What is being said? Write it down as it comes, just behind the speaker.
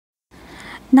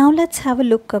Now let's have a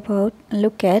look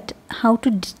at how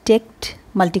to detect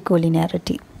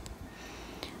multicollinearity.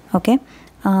 Okay,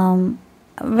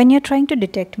 when you're trying to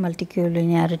detect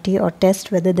multicollinearity or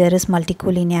test whether there is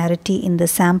multicollinearity in the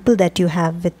sample that you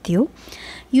have with you,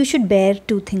 you should bear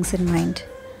two things in mind.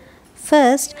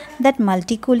 First, that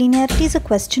multicollinearity is a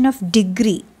question of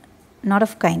degree, not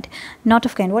of kind.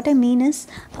 What I mean is,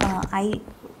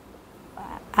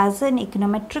 as an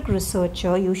econometric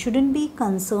researcher, you shouldn't be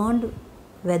concerned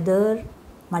whether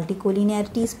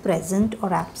multicollinearity is present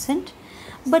or absent,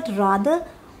 but rather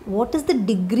what is the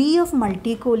degree of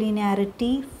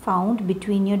multicollinearity found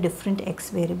between your different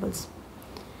x variables.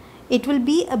 It will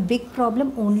be a big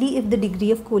problem only if the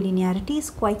degree of collinearity is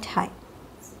quite high.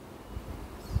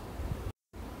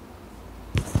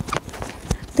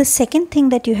 The second thing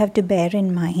that you have to bear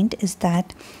in mind is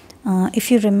that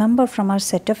if you remember from our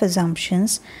set of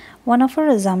assumptions, one of our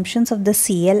assumptions of the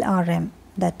CLRM,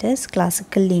 that is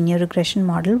classical linear regression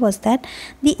model, was that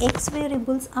the x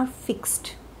variables are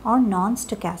fixed or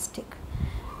non-stochastic.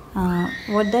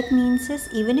 What that means is,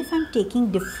 even if I'm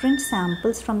taking different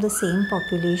samples from the same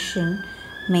population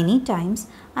many times,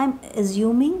 I'm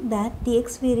assuming that the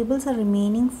x variables are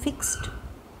remaining fixed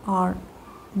or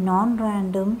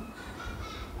non-random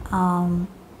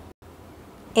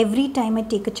every time I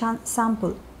take a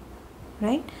sample,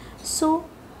 right? So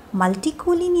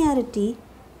multicollinearity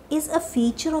is a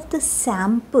feature of the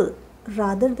sample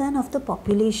rather than of the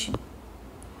population.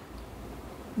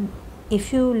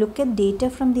 If you look at data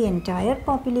from the entire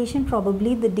population,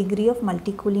 probably the degree of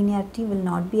multicollinearity will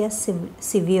not be as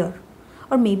severe,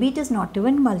 or maybe it is not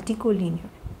even multicollinear.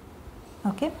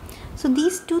 Okay, so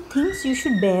these two things you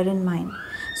should bear in mind.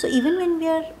 So even when we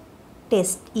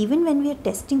are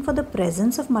testing for the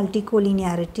presence of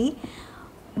multicollinearity,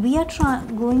 we are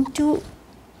going to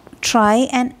try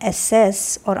and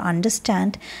assess or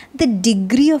understand the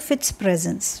degree of its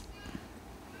presence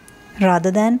rather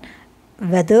than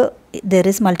whether there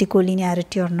is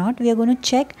multicollinearity or not. We are going to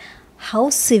check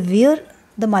how severe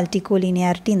the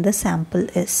multicollinearity in the sample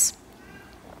is.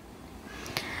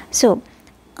 So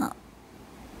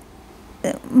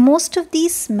most of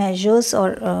these measures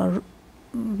or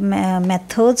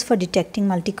methods for detecting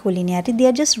multicollinearity, they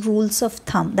are just rules of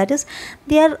thumb. That is,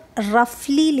 they are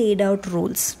roughly laid out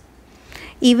rules.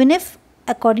 Even if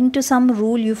according to some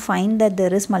rule you find that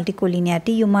there is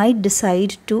multicollinearity, you might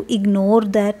decide to ignore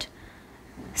that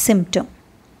symptom.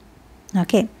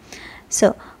 Okay,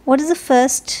 so what is the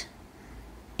first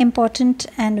important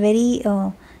and very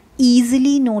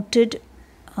easily noted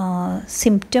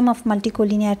symptom of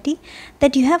multicollinearity?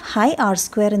 That you have high R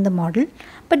square in the model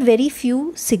but very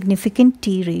few significant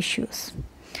T ratios.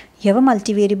 You have a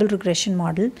multivariable regression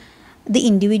model. The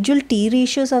individual T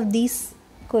ratios of these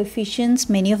coefficients,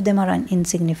 many of them are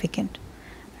insignificant,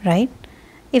 right?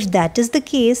 If that is the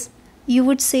case, you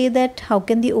would say that how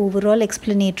can the overall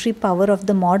explanatory power of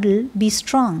the model be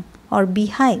strong or be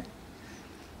high?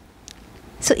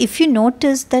 So if you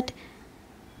notice that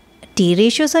T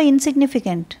ratios are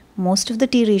insignificant, most of the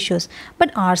T ratios,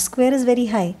 but R square is very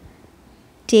high,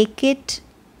 take it,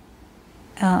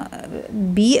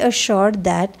 be assured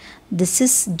that this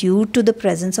is due to the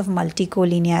presence of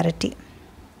multicollinearity.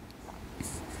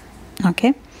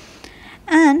 Okay,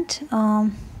 and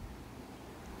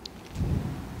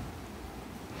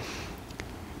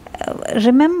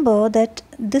remember that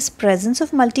this presence of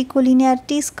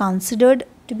multicollinearity is considered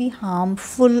to be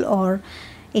harmful, or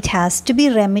it has to be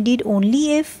remedied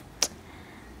only if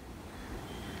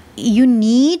you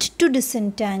need to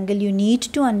disentangle, you need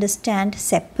to understand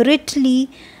separately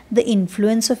the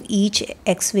influence of each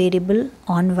x variable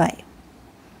on y.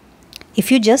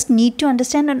 If you just need to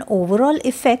understand an overall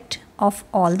effect of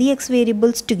all the x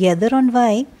variables together on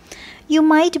y, you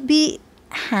might be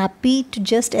happy to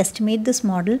just estimate this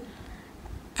model,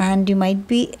 and you might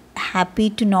be happy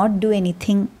to not do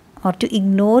anything or to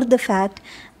ignore the fact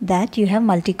that you have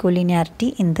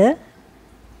multicollinearity in the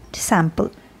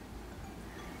sample.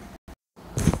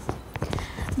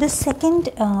 The second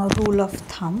rule of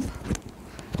thumb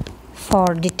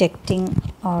for detecting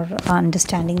or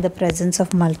understanding the presence of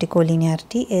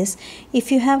multicollinearity is,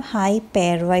 if you have high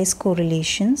pairwise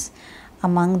correlations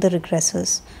among the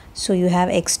regressors, so you have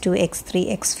x2,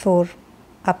 x3, x4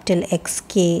 up till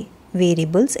xk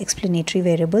variables, explanatory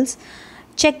variables,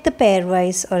 check the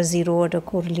pairwise or zero order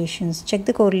correlations, check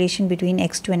the correlation between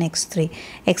x2 and x3,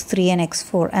 x3 and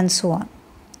x4, and so on.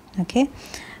 Okay,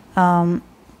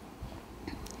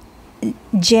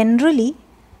 generally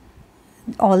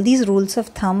all these rules of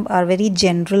thumb are very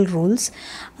general rules.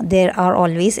 There are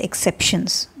always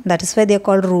exceptions. That is why they are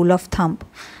called rule of thumb,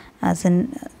 as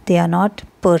in they are not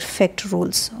perfect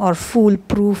rules or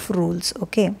foolproof rules.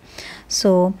 Okay,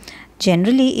 so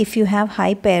generally if you have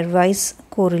high pairwise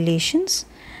correlations,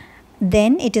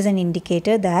 then it is an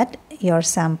indicator that your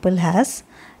sample has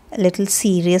a little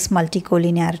serious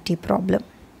multicollinearity problem.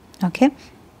 Okay,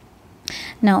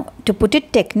 now to put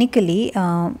it technically,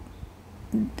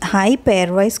 high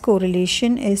pairwise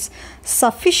correlation is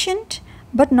sufficient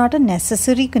but not a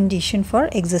necessary condition for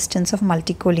existence of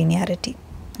multicollinearity.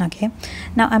 Okay,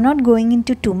 now I'm not going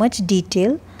into too much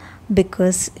detail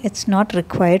because it's not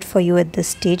required for you at this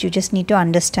stage. You just need to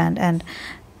understand, and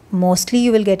mostly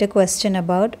you will get a question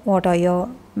about what are your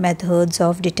methods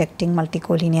of detecting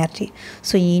multicollinearity.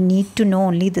 So you need to know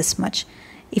only this much.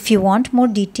 If you want more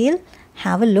detail,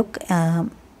 have a look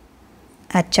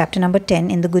at chapter number 10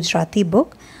 in the Gujarati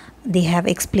book. They have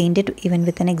explained it even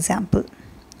with an example.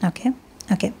 Okay.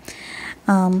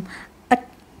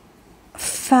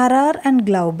 Farrar and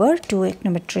Glauber, two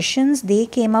econometricians, they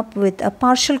came up with a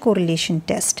partial correlation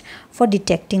test for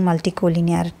detecting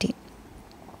multicollinearity.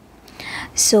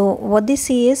 So what they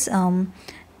say is, run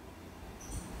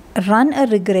a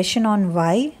regression on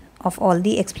Y of all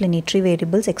the explanatory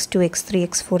variables x2, x3,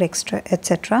 x4,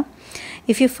 etc.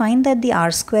 If you find that the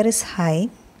R square is high,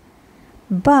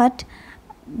 but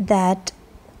that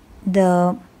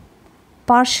the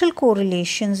partial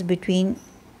correlations between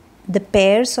the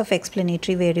pairs of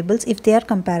explanatory variables, if they are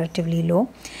comparatively low,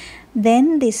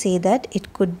 then they say that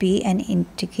it could be an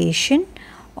indication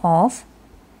of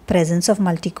presence of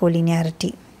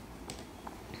multicollinearity.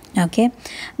 Okay,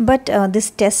 but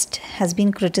this test has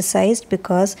been criticized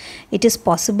because it is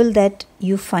possible that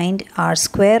you find R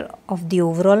square of the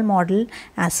overall model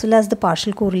as well as the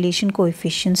partial correlation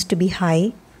coefficients to be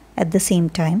high at the same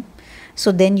time.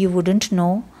 So then you wouldn't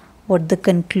know what the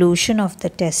conclusion of the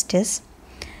test is.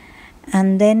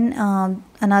 And then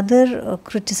another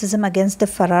criticism against the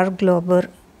Farrar-Glauber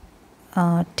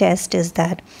test is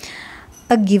that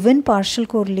a given partial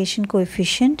correlation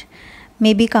coefficient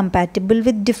may be compatible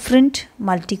with different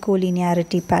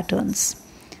multicollinearity patterns.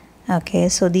 Okay,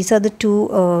 so these are the two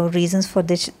reasons for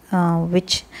this,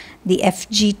 which the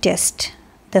FG test,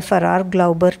 the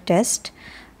Farrar-Glauber test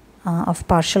of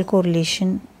partial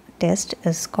correlation test,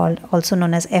 is called, also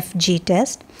known as FG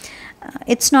test.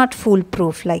 It's not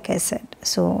foolproof, like I said.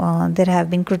 So there have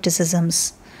been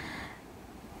criticisms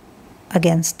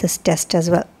against this test as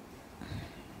well.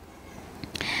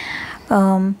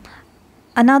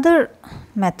 Another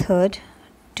method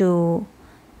to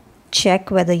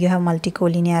check whether you have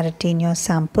multicollinearity in your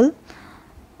sample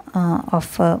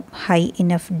of a high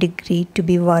enough degree to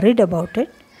be worried about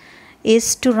it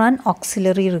is to run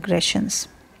auxiliary regressions.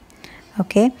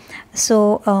 Okay,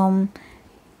 so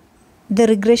the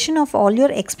regression of all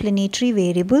your explanatory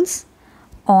variables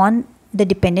on the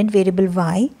dependent variable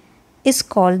y is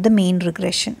called the main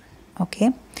regression.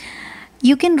 Okay,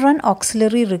 you can run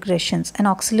auxiliary regressions. An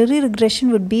auxiliary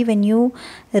regression would be when you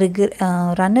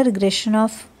run a regression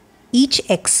of each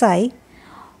xi,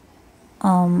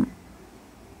 a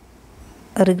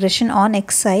regression on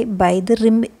xi by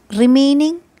the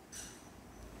remaining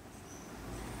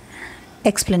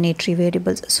explanatory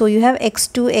variables. So you have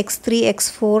x2, x3,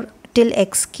 x4 till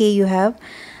xk, you have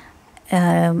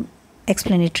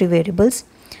explanatory variables.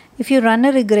 If you run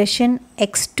a regression,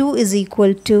 x2 is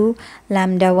equal to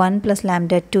lambda 1 plus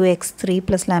lambda 2 x3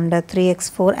 plus lambda 3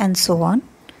 x4 and so on,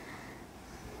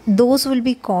 those will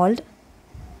be called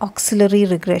auxiliary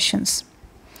regressions.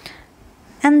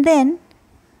 And then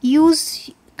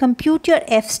compute your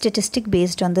F statistic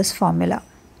based on this formula.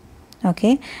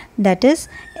 Okay, that is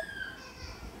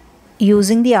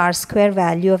using the R square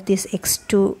value of this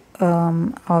x2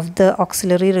 of the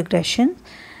auxiliary regression,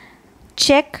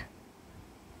 check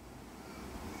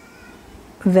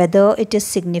whether it is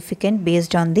significant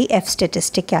based on the F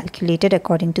statistic calculated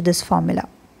according to this formula.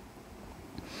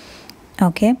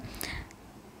 Okay,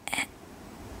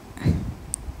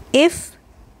 if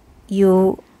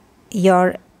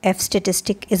your F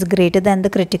statistic is greater than the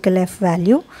critical F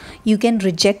value, you can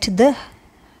reject the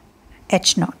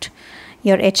H naught.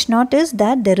 Your H naught is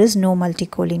that there is no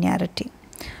multicollinearity.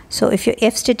 So if your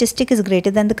F statistic is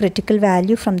greater than the critical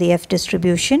value from the F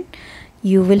distribution,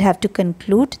 you will have to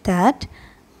conclude that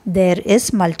there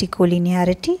is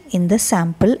multicollinearity in the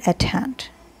sample at hand.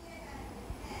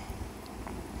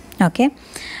 Okay,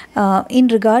 in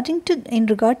regard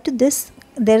to this,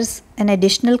 there's an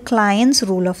additional Klein's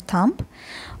rule of thumb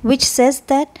which says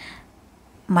that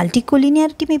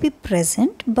multicollinearity may be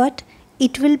present, but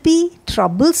it will be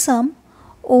troublesome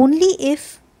only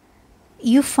if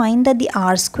you find that the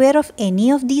R square of any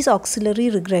of these auxiliary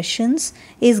regressions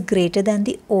is greater than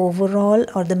the overall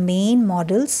or the main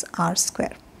model's R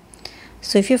square.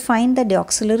 So if you find that the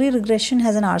auxiliary regression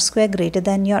has an R square greater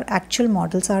than your actual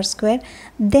model's R square,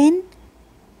 then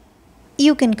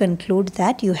you can conclude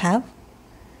that you have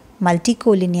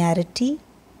multicollinearity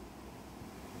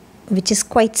which is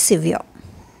quite severe.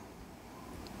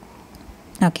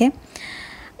 Okay.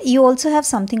 You also have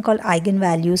something called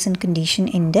eigenvalues and condition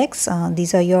index.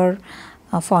 These are your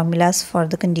formulas for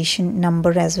the condition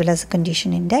number as well as the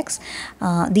condition index.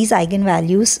 These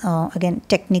eigenvalues, again,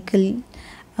 technical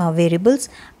variables.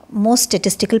 Most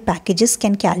statistical packages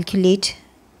can calculate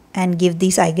and give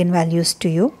these eigenvalues to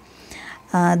you.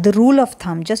 The rule of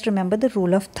thumb, just remember the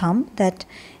rule of thumb, that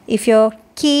if your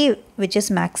k, which is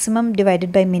maximum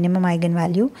divided by minimum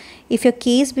eigenvalue, if your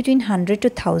k is between 100 to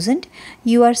 1000,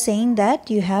 you are saying that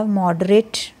you have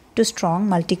moderate to strong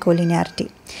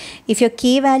multicollinearity. If your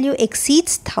k value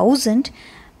exceeds 1000,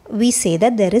 we say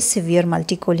that there is severe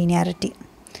multicollinearity.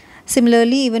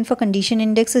 Similarly, even for condition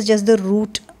index is just the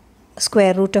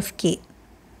square root of k,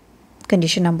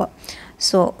 condition number.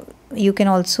 So you can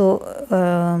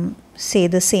also say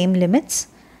the same limits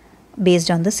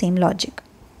based on the same logic.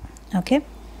 Okay.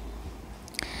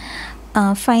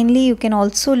 Finally, you can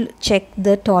also check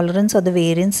the tolerance or the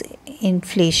variance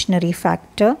inflationary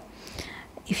factor.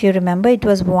 If you remember, it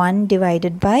was 1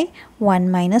 divided by 1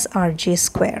 minus rj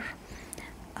square.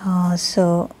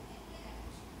 So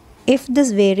if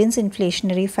this variance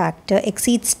inflationary factor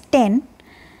exceeds 10,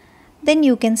 then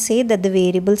you can say that the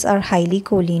variables are highly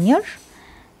collinear.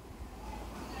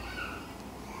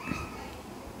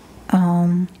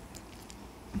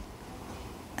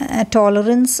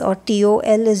 Tolerance or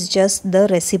TOL is just the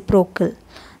reciprocal.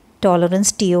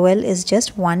 Tolerance TOL is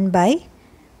just 1 by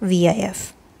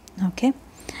VIF. Okay.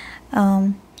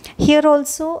 Here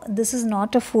also, this is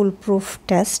not a foolproof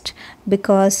test,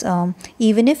 because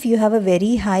even if you have a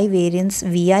very high variance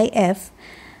VIF,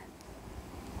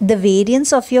 the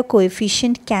variance of your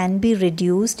coefficient can be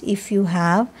reduced if you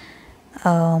have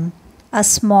a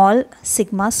small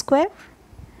sigma square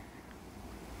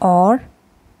or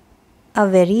a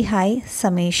very high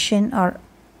summation or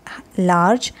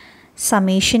large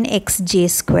summation xj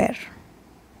square.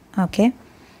 Okay.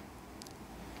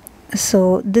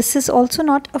 So this is also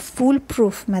not a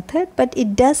foolproof method, but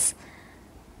it does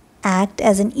act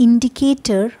as an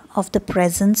indicator of the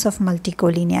presence of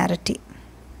multicollinearity.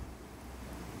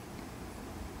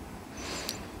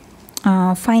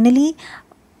 Finally,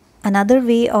 another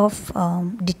way of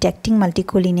detecting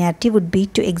multicollinearity would be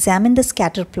to examine the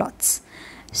scatter plots.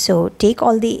 So take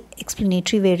all the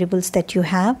explanatory variables that you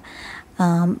have,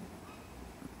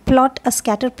 plot a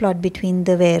scatter plot between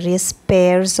the various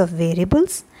pairs of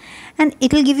variables, and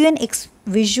it will give you an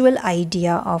visual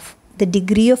idea of the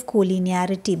degree of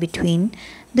collinearity between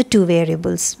the two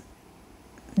variables,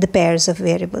 the pairs of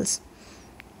variables.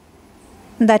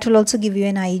 That will also give you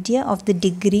an idea of the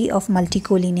degree of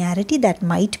multicollinearity that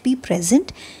might be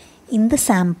present in the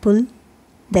sample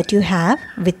that you have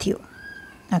with you.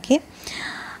 Okay.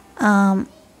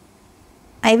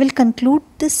 I will conclude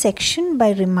this section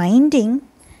by reminding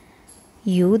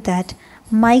you that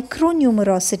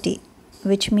micronumerosity,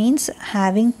 which means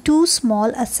having too small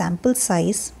a sample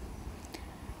size,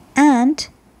 and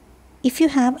if you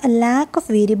have a lack of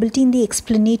variability in the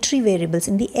explanatory variables,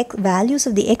 in the values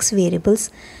of the x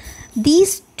variables,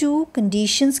 these two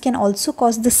conditions can also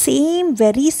cause the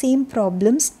very same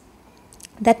problems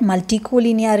that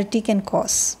multicollinearity can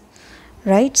cause,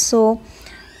 right? So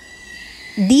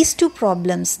these two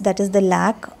problems, that is the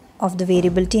lack of the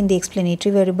variability in the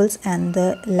explanatory variables and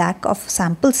the lack of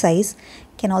sample size,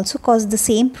 can also cause the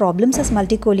same problems as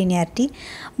multicollinearity,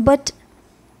 but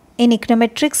in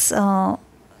econometrics,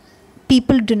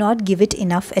 people do not give it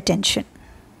enough attention.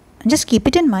 Just keep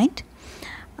it in mind.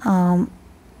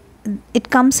 It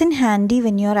comes in handy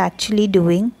when you are actually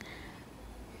doing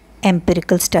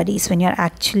empirical studies, when you are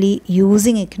actually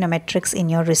using econometrics in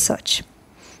your research.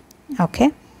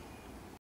 Okay.